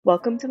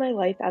Welcome to my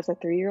life as a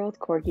 3-year-old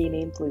corgi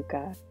named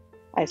Luca.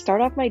 I start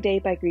off my day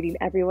by greeting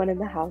everyone in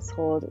the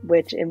household,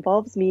 which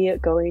involves me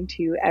going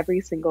to every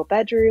single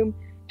bedroom,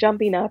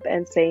 jumping up,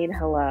 and saying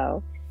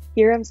hello.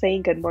 Here I'm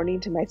saying good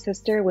morning to my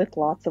sister with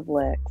lots of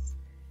licks.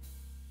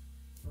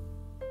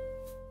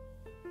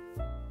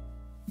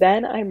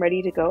 Then I'm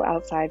ready to go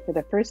outside for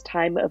the first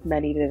time of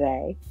many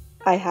today.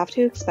 I have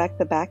to inspect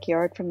the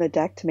backyard from the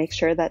deck to make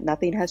sure that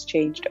nothing has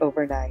changed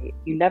overnight.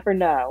 You never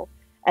know,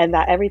 and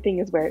that everything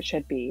is where it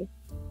should be.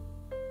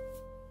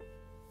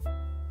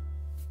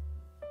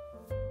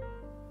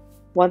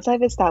 Once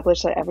I've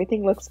established that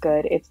everything looks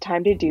good, it's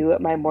time to do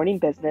my morning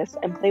business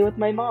and play with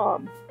my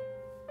mom.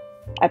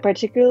 I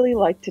particularly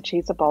like to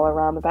chase a ball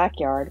around the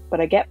backyard, but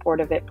I get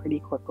bored of it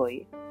pretty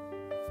quickly.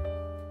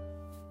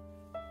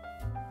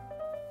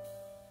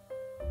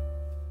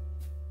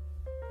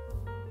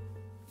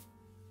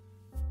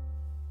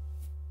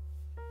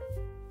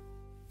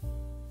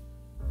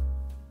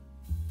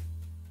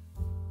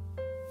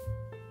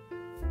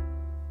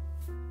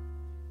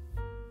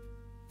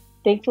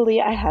 Thankfully,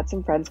 I had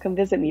some friends come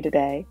visit me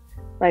today.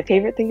 My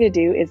favorite thing to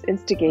do is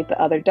instigate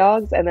the other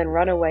dogs and then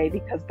run away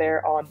because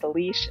they're on the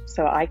leash,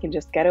 so I can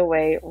just get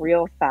away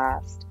real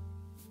fast.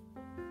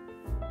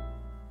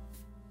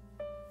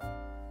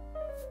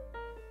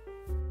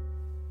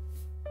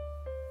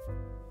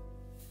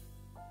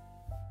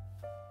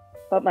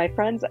 But my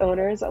friend's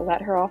owners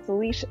let her off the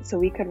leash so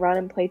we could run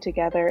and play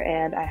together,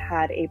 and I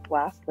had a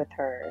blast with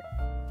her.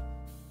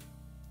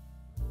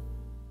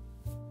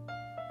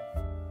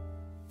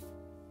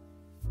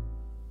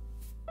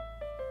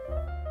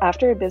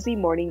 After a busy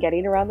morning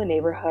getting around the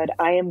neighborhood,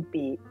 I am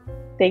beat.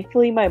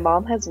 Thankfully, my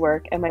mom has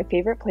work, and my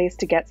favorite place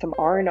to get some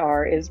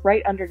R&R is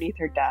right underneath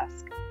her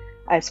desk.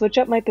 I switch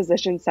up my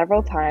position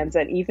several times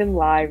and even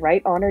lie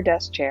right on her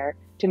desk chair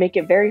to make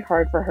it very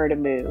hard for her to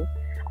move.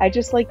 I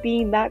just like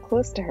being that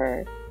close to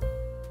her.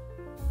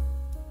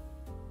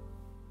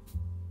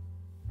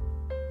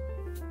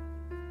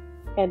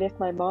 And if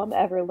my mom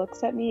ever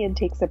looks at me and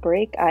takes a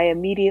break, I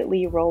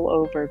immediately roll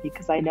over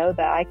because I know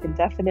that I can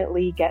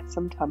definitely get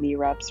some tummy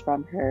rubs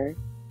from her.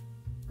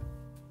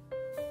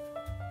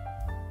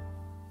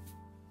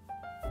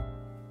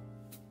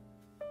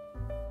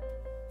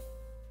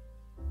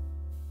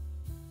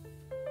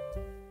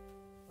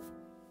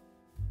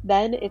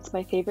 Then it's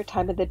my favorite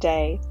time of the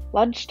day,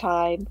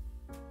 lunchtime.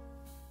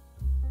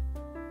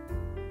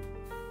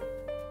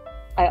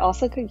 I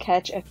also can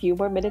catch a few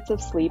more minutes of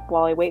sleep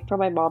while I wait for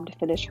my mom to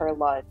finish her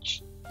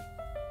lunch.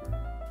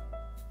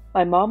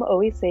 My mom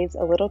always saves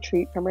a little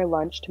treat from her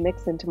lunch to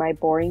mix into my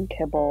boring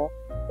kibble.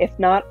 If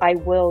not, I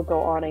will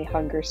go on a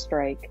hunger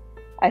strike.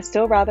 I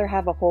still rather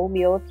have a whole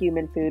meal of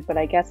human food, but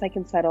I guess I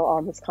can settle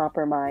on this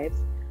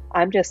compromise.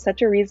 I'm just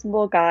such a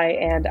reasonable guy,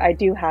 and I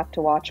do have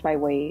to watch my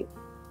weight.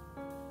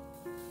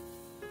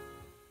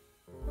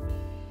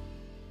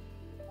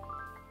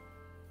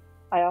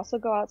 I also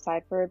go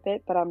outside for a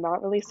bit, but I'm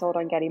not really sold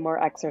on getting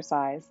more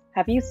exercise.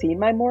 Have you seen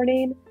my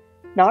morning?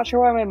 Not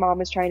sure why my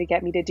mom is trying to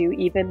get me to do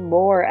even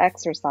more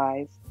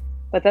exercise.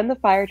 But then the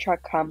fire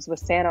truck comes with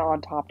Santa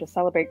on top to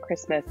celebrate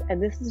Christmas,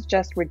 and this is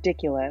just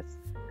ridiculous.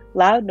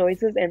 Loud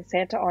noises and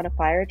Santa on a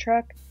fire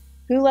truck?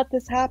 Who let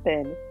this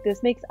happen?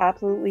 This makes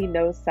absolutely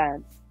no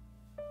sense.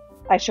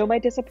 I show my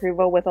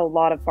disapproval with a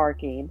lot of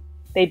barking.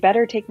 They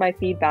better take my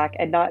feedback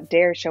and not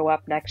dare show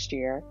up next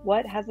year.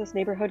 What has this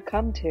neighborhood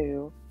come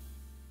to?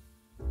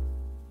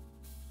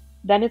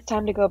 Then it's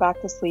time to go back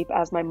to sleep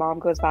as my mom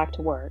goes back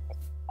to work.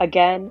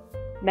 Again,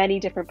 many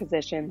different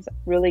positions.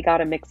 Really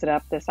gotta mix it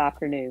up this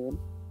afternoon.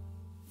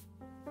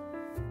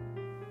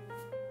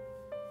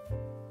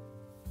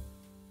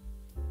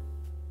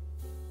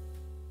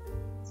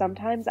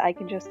 Sometimes I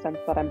can just sense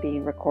that I'm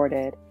being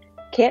recorded.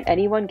 Can't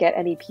anyone get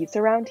any peace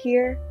around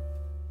here?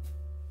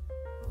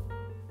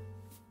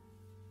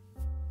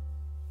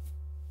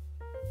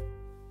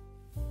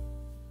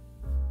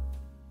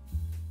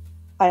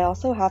 I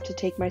also have to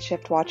take my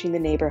shift watching the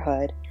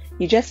neighborhood.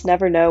 You just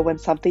never know when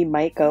something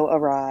might go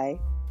awry.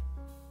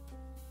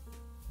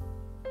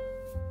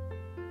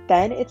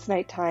 Then it's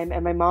nighttime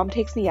and my mom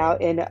takes me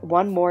out in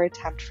one more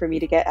attempt for me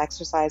to get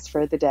exercise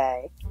for the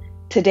day.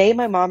 Today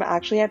my mom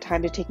actually had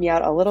time to take me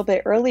out a little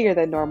bit earlier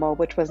than normal,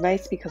 which was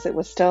nice because it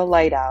was still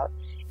light out.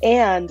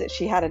 And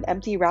she had an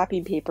empty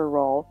wrapping paper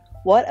roll.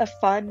 What a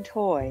fun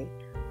toy!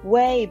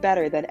 Way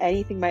better than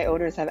anything my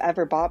owners have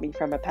ever bought me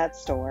from a pet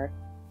store.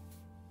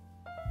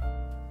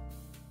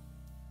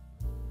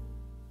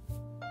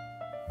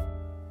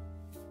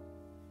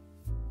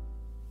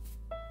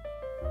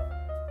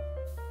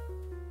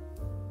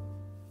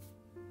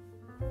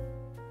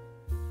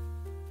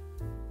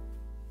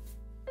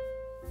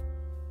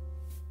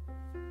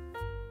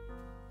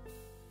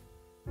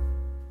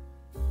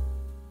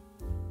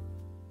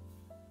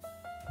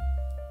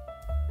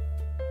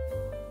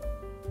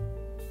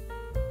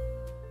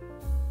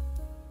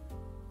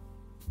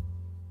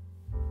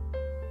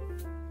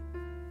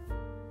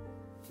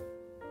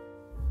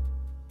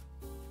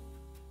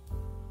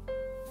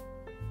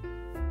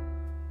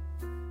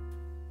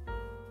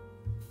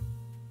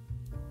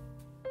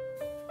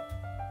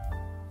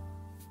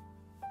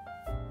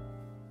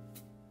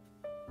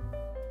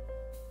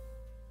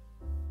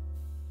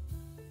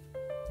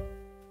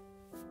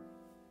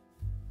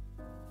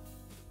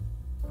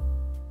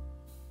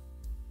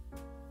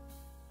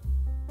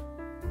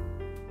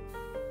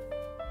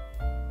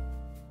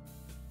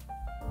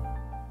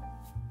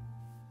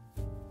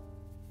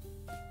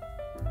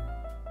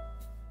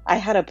 I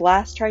had a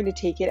blast trying to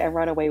take it and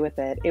run away with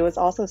it. It was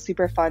also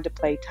super fun to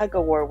play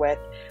tug-of-war with,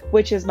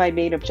 which is my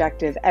main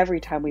objective every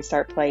time we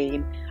start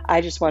playing. I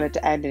just want it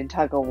to end in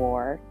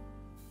tug-of-war.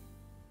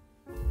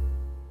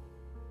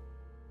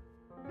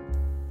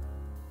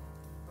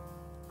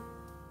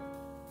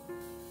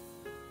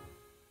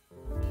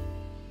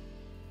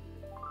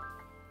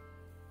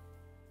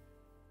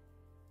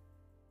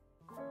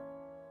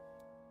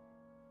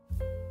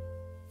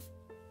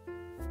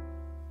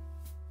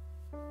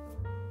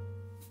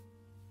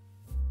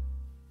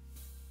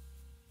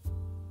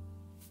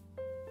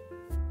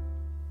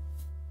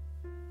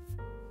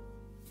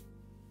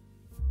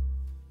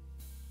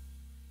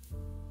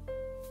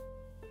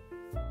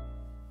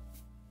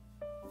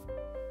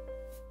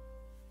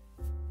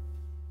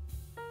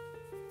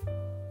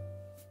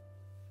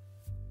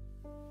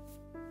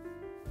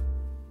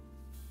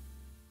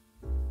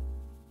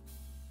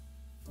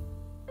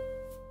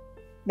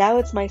 Now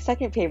it's my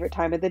second favorite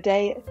time of the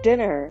day,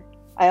 dinner.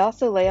 I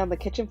also lay on the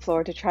kitchen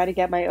floor to try to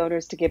get my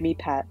owners to give me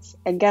pets.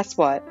 And guess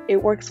what?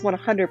 It works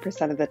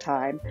 100% of the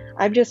time.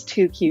 I'm just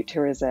too cute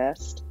to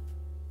resist.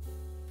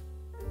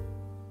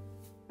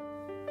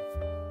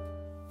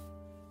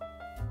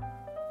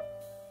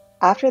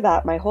 After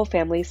that, my whole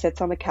family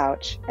sits on the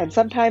couch, and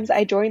sometimes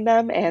I join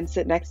them and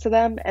sit next to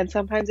them, and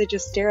sometimes I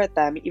just stare at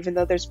them even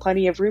though there's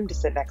plenty of room to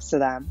sit next to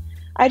them.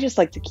 I just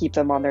like to keep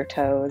them on their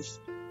toes.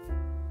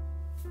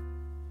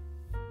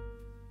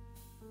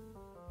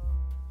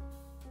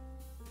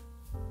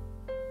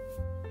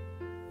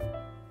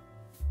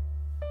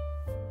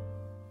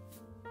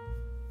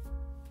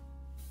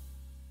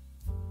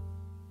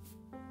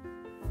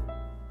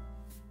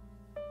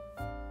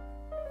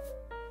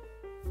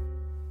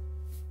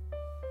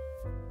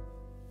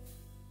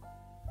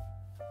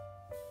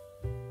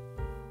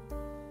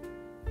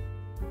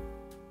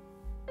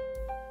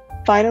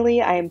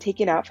 Finally, I am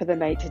taken out for the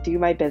night to do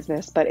my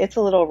business, but it's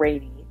a little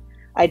rainy.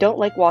 I don't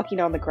like walking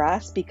on the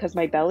grass because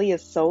my belly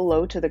is so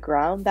low to the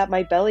ground that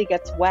my belly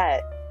gets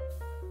wet.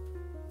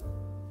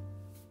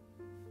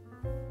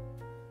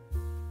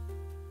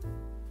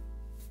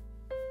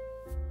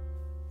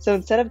 So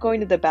instead of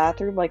going to the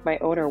bathroom like my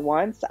owner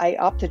wants, I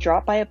opt to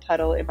drop by a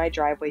puddle in my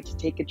driveway to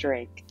take a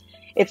drink.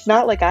 It's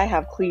not like I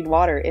have clean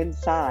water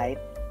inside.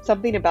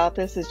 Something about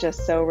this is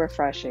just so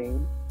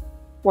refreshing.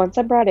 Once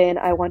I'm brought in,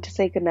 I want to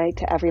say goodnight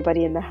to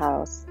everybody in the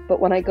house, but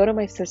when I go to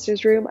my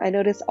sister's room, I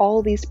notice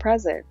all these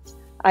presents.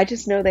 I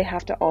just know they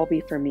have to all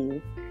be for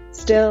me.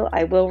 Still,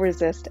 I will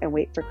resist and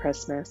wait for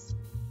Christmas.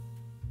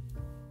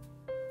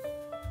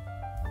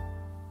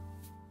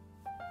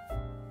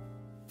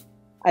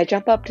 I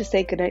jump up to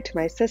say goodnight to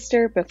my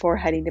sister before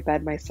heading to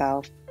bed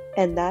myself.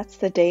 And that's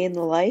the day in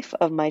the life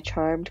of my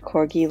charmed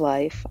corgi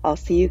life. I'll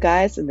see you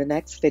guys in the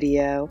next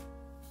video.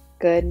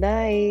 Good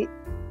night.